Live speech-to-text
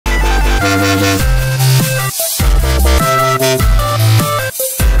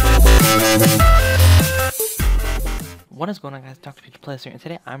What is going on, guys? DrPikachuPlays here, and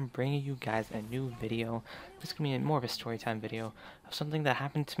today I'm bringing you guys a new video. This is going to be more of a story time video of something that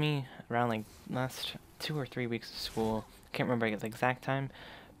happened to me around like last 2 or 3 weeks of school. I can't remember the exact time,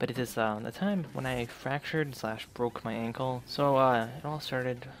 but it is the time when I fractured / broke my ankle. So it all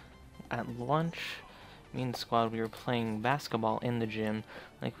started at lunch. Me and the squad, we were playing basketball in the gym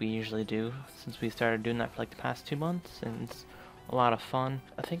like we usually do, since we started doing that for like the past 2 months, and it's a lot of fun.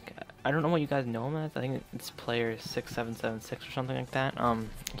 I don't know what you guys know him as. I think it's player 6776 or something like that.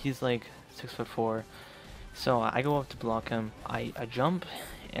 He's like 6'4". So I go up to block him. I jump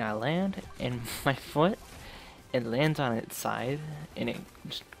and I land, and my foot, it lands on its side and it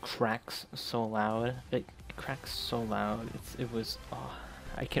just cracks so loud. It cracks so loud. It was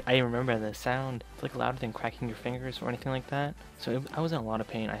I remember the sound. It's like louder than cracking your fingers or anything like that. So I was in a lot of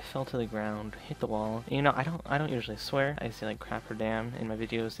pain. I fell to the ground, hit the wall. And, you know, I don't usually swear. I say like crap or damn in my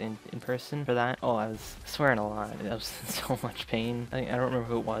videos in person for that. Oh, I was swearing a lot. I was in so much pain. I don't remember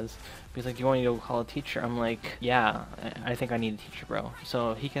who it was. He's like, "Do you want me to go call a teacher?" I'm like, "Yeah, I think I need a teacher, bro."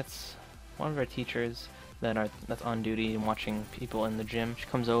 So he gets one of our teachers that's on duty and watching people in the gym. She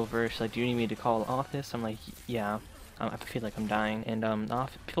comes over. She's like, "Do you need me to call the office?" I'm like, "Yeah. I feel like I'm dying." And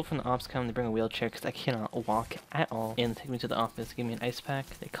people from the ops come, they bring a wheelchair because I cannot walk at all, and they take me to the office, give me an ice pack.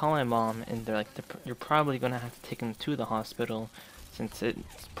 They call my mom, and they're like, "You're probably gonna have to take him to the hospital since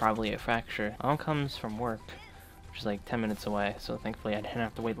it's probably a fracture." Mom comes from work, which is like 10 minutes away, so thankfully I didn't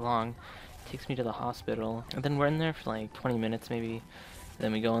have to wait long. Takes me to the hospital, and then we're in there for like 20 minutes maybe. And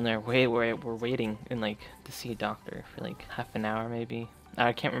then we go in there, we're waiting and like to see a doctor for like half an hour maybe.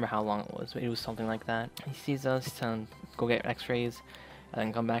 I can't remember how long it was, but it was something like that. He sees us, tells go get x-rays, and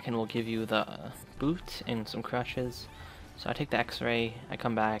then come back and we'll give you the boot and some crutches. So I take the x-ray, I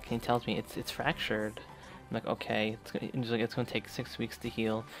come back, and he tells me it's fractured. I'm like, okay, it's gonna take 6 weeks to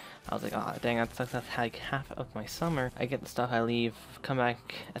heal. I was like, oh dang, that's like half of my summer. I get the stuff, I leave, come back,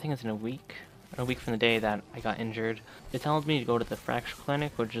 I think it's in a week from the day that I got injured. It tells me to go to the fracture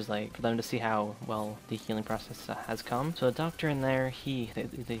clinic, which is like for them to see how well the healing process has come. So the doctor in there,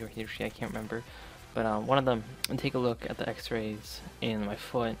 they or she, I can't remember, but one of them, and take a look at the x-rays in my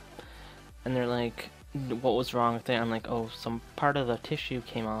foot, and they're like, "What was wrong with it?" I'm like, "Oh, some part of the tissue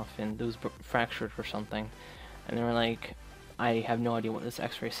came off and it was fractured or something." And they were like, "I have no idea what this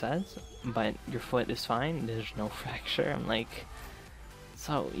x-ray says, but your foot is fine, there's no fracture." I'm like,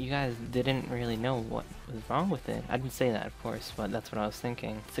 "So you guys didn't really know what was wrong with it?" I didn't say that, of course, but that's what I was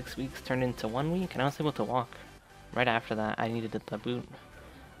thinking. 6 weeks turned into 1 week, and I was able to walk. Right after that, I needed the boot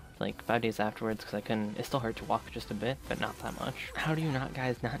like 5 days afterwards because I couldn't. It still hurt to walk just a bit, but not that much. How do you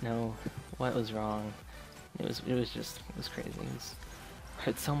guys not know what was wrong? It was crazy. It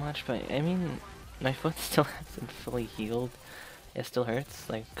hurt so much, but I mean, my foot still hasn't fully healed. It still hurts,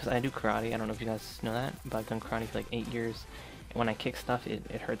 like, because I do karate. I don't know if you guys know that, but I've done karate for like 8 years. When I kick stuff,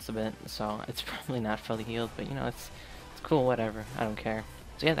 it hurts a bit, so it's probably not fully healed, but you know, it's cool, whatever, I don't care.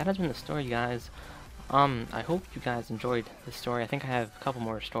 So yeah, that has been the story, guys. I hope you guys enjoyed this story. I think I have a couple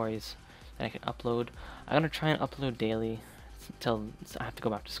more stories that I can upload. I'm gonna try and upload daily until I have to go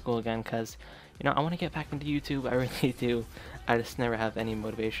back to school again, because, you know, I want to get back into YouTube, I really do. I just never have any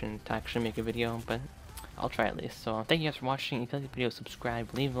motivation to actually make a video, but I'll try at least. So thank you guys for watching. If you like the video,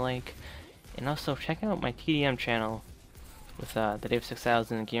 subscribe, leave a like, and also check out my TDM channel with the Dave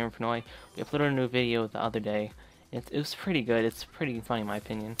 6000 and Guillermo Pinoy. We uploaded a new video the other day. It was pretty good. It's pretty funny in my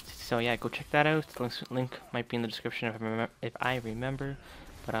opinion. So yeah, go check that out. The link might be in the description if I remember.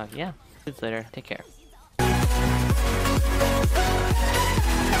 But yeah, see you later. Take care.